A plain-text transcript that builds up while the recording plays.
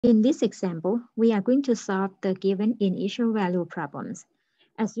In this example, we are going to solve the given initial value problems.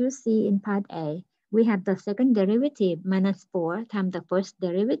 As you see in part A, we have the second derivative minus 4 times the first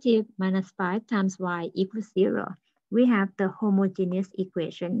derivative minus 5 times y equals 0. We have the homogeneous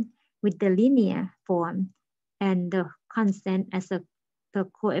equation with the linear form and the constant as the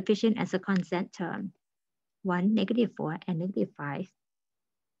coefficient as a constant term, 1, negative 4, and negative 5.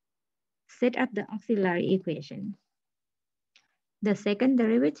 Set up the auxiliary equation. The second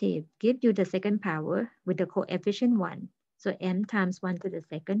derivative gives you the second power with the coefficient 1. So m times 1 to the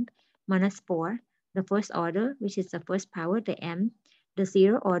second minus 4, the first order, which is the first power, the m, the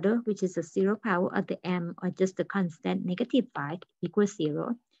zero order, which is the zero power of the m, or just the constant negative 5 equals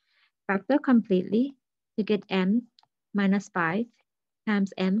 0. Factor completely to get m minus 5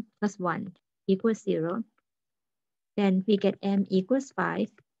 times m plus 1 equals 0. Then we get m equals 5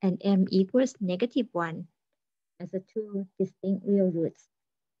 and m equals negative 1 as the two distinct real roots.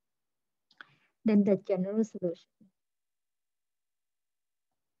 Then the general solution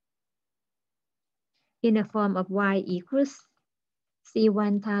in the form of y equals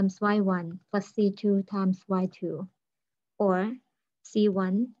c1 times y1 plus c2 times y2, or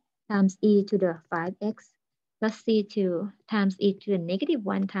c1 times e to the 5x plus c2 times e to the negative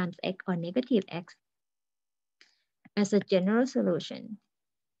 1 times x or negative x as a general solution.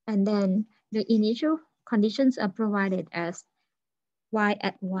 And then the initial conditions are provided as y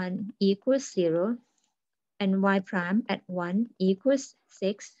at 1 equals 0 and y prime at 1 equals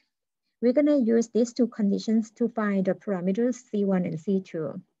 6. We're going to use these two conditions to find the parameters C1 and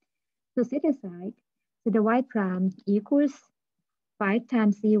C2. To set aside, so the y prime equals 5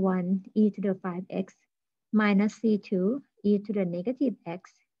 times C1 e to the 5x minus C2 e to the negative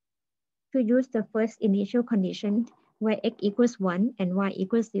x. To use the first initial condition where x equals 1 and y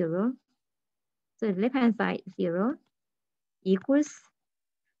equals 0. So the left-hand side 0 equals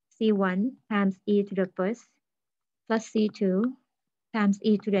C1 times e to the first plus C2 times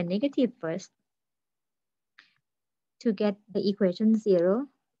e to the negative first. To get the equation 0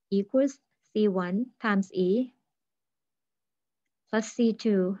 equals C1 times e plus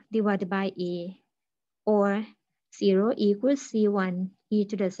C2 divided by e, or 0 equals C1 e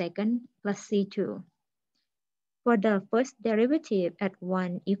to the second plus C2. For the first derivative at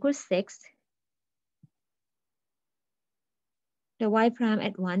 1 equals 6, the y prime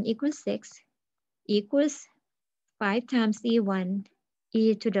at 1 equals 6 equals 5 times C1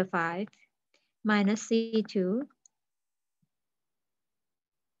 e to the 5 minus C2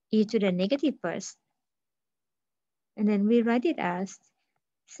 e to the negative first. And then we write it as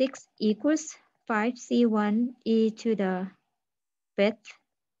 6 equals 5c1 e to the fifth.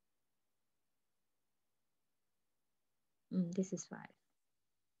 This is 5.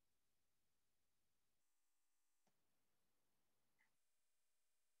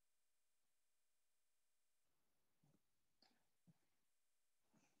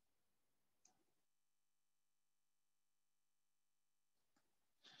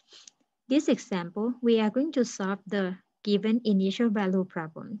 This example, we are going to solve the given initial value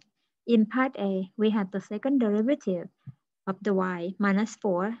problem. In part A, we have the second derivative of the y minus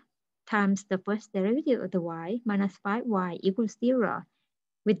 4 times the first derivative of the y minus 5y equals 0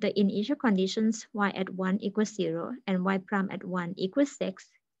 with the initial conditions y at 1 equals 0 and y prime at 1 equals 6.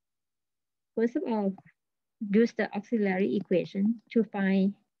 First of all, use the auxiliary equation to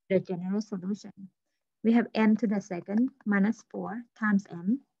find the general solution. We have m to the second minus 4 times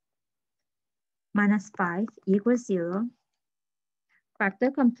m minus 5 equals 0.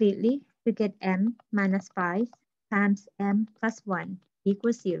 Factor completely to get m minus 5 times m plus 1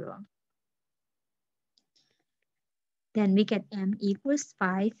 equals 0. Then we get m equals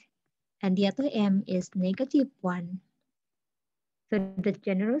 5 and the other m is negative 1. So the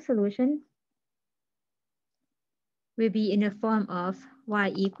general solution will be in the form of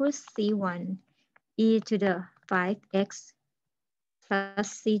y equals c1 e to the 5x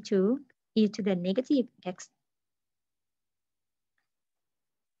plus c2 e to the negative x.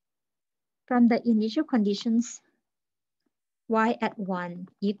 From the initial conditions, y at 1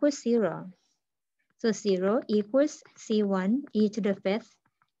 equals 0. So 0 equals c1 e to the fifth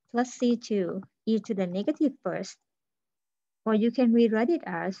plus c2 e to the negative first. Or you can rewrite it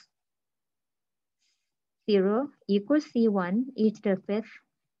as 0 equals c1 e to the fifth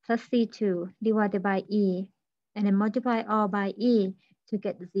plus c2 divided by e, and then multiply all by e to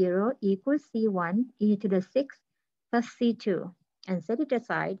get 0 equals c1 e to the sixth plus c2, and set it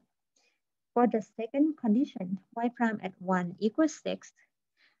aside. For the second condition, y prime at 1 equals 6.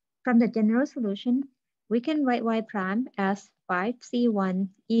 From the general solution, we can write y prime as 5c1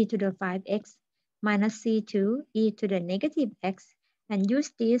 e to the 5x minus c2 e to the negative x, and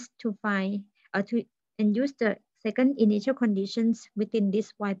use this to find and use the second initial conditions within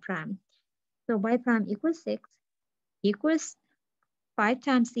this y prime. So y prime equals 6 equals 5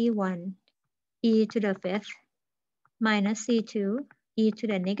 times c1 e to the fifth minus c2 e to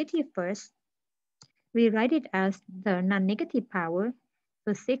the negative first. We write it as the non-negative power.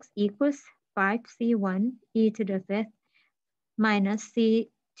 So 6 equals 5c1 e to the fifth minus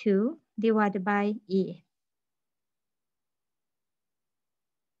c2 divided by e.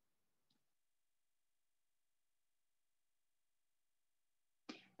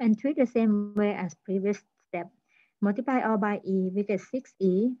 And treat the same way as previous step. Multiply all by e, we get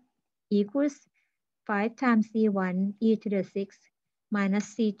 6e equals 5 times c1 e to the 6th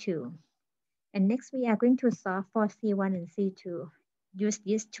minus c2. And next we are going to solve for c1 and c2. Use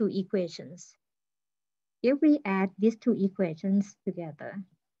these two equations. If we add these two equations together,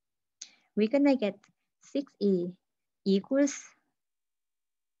 we're gonna get 6e equals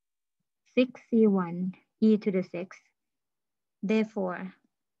 6c1 e to the 6th. Therefore,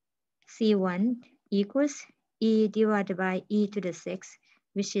 c1 equals e divided by e to the 6th,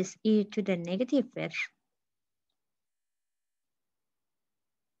 which is e to the negative fifth.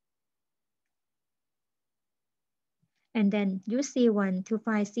 And then use c1 to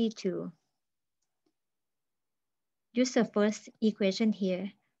find c2. Use the first equation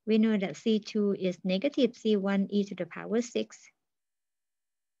here. We know that c2 is negative c1 e to the power 6.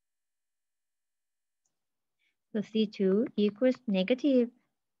 So c2 equals negative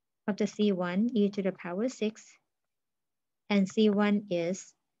of the c1 e to the power 6. And c1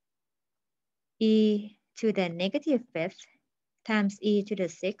 is e to the negative fifth times e to the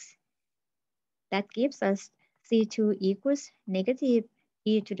 6th. That gives us c2 equals negative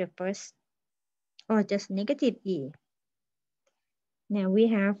e to the first, or just negative e. Now we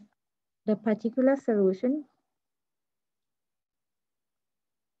have the particular solution.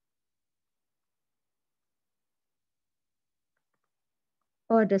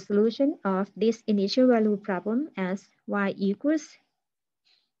 Or the solution of this initial value problem as y equals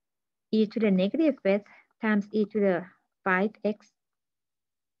e to the negative fifth times e to the 5x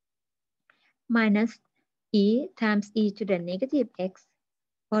minus e times e to the negative x,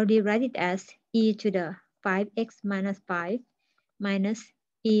 or rewrite it as e to the 5x minus 5 minus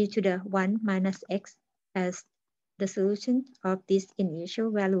e to the 1 minus x as the solution of this initial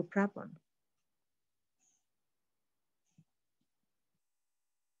value problem.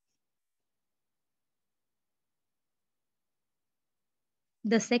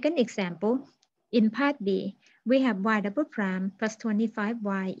 The second example, in part B, we have y double prime plus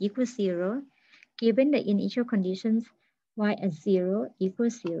 25y equals 0. Given the initial conditions, y at 0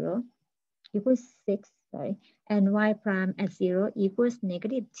 equals 6, and y prime at 0 equals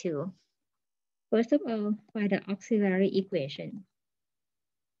negative 2. First of all, find the auxiliary equation,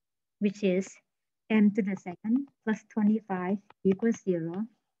 which is m to the second plus 25 equals 0.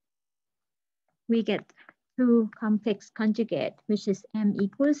 We get 2 complex conjugate, which is m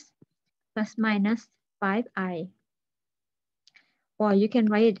equals plus minus 5i. Or you can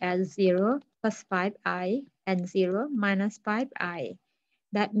write it as 0 plus 5i and 0 minus 5i.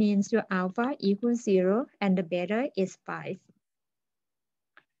 That means your alpha equals 0 and the beta is 5.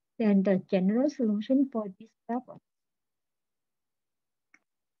 Then the general solution for this problem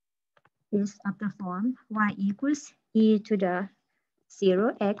is of the form y equals e to the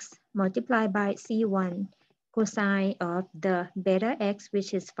 0x multiplied by c1 cosine of the beta x,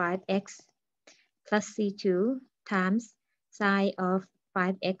 which is 5x, plus c2 times sine of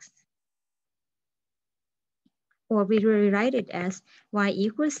 5x. Or we rewrite it as y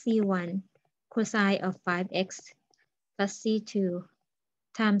equals c1 cosine of 5x plus c2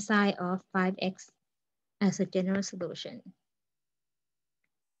 times sine of 5x as a general solution.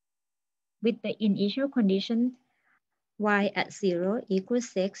 With the initial condition y at 0 equals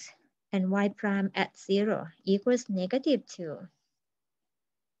 6 and y prime at 0 equals negative 2.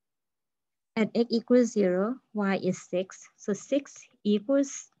 At x equals 0, y is 6. So 6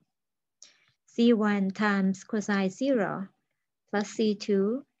 equals c1 times cosine 0 plus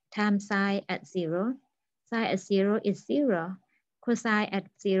c2 times sine at 0. Sine at 0 is 0. Cosine at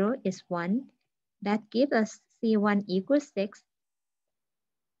 0 is 1. That gives us c1 equals 6.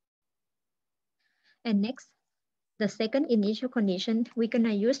 And next, the second initial condition, we're going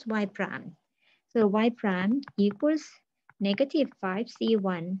to use y prime. So y prime equals negative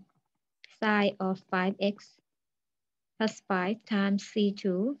 5c1 sine of 5x plus 5 times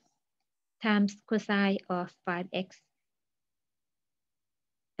c2 times cosine of 5x.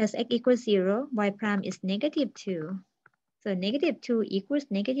 As x equals 0, y prime is negative 2. So negative 2 equals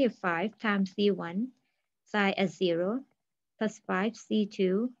negative 5 times c1 sine at 0 plus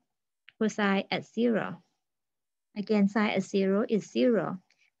 5c2 cosine at 0. Again, sine at 0 is 0.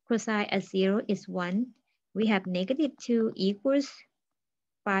 Cosine at 0 is 1. We have negative 2 equals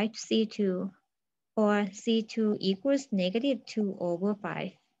 5c2, or c2 equals negative 2 over 5.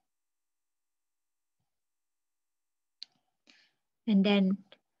 And then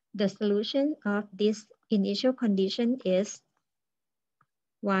the solution of this initial condition is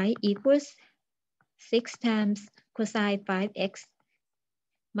y equals 6 times cosine 5x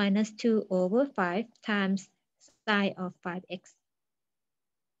minus 2 over 5 times sine of 5x.